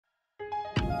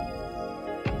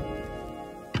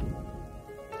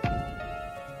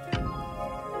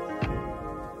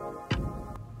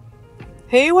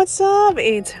Hey, what's up?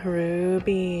 It's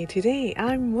Ruby. Today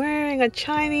I'm wearing a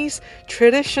Chinese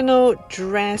traditional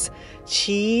dress,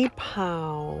 qi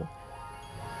pao.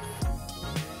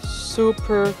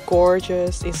 Super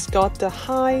gorgeous. It's got the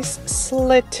high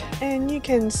slit and you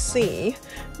can see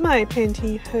my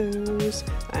pantyhose.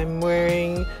 I'm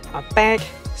wearing a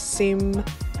Backseam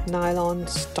nylon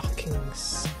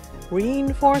stockings,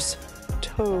 reinforced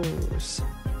toes.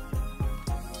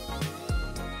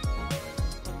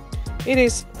 It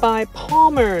is by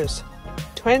Palmer's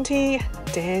 20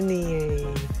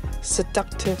 Denier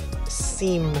Seductive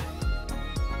Seam.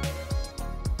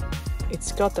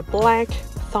 It's got the black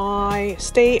thigh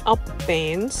stay-up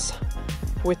bands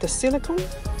with the silicone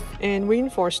and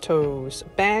reinforced toes.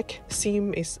 Back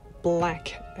seam is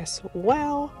black as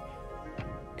well.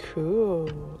 Cool.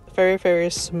 Very,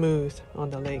 very smooth on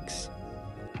the legs.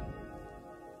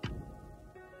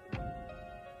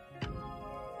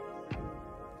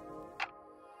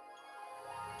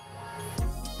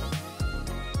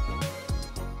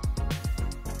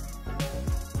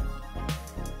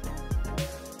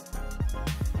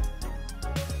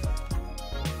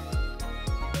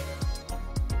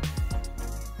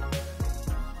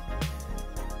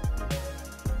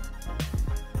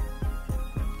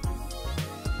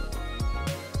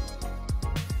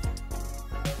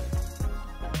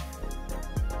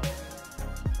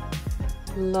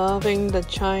 Loving the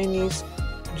Chinese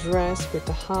dress with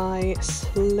the high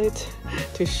slit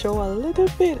to show a little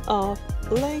bit of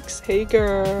legs. Hey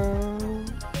girl.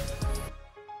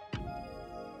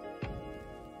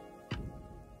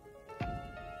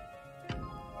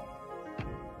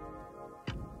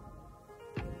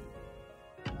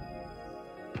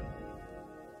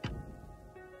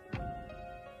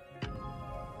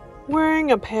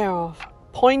 Wearing a pair of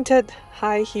pointed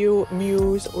high heel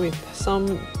mules with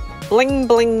some bling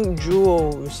bling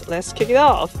jewels. Let's kick it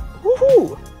off.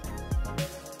 Woohoo!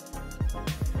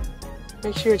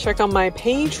 Make sure to check out my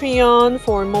Patreon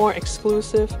for more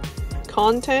exclusive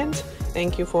content.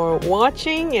 Thank you for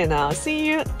watching and I'll see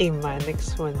you in my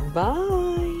next one.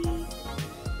 Bye!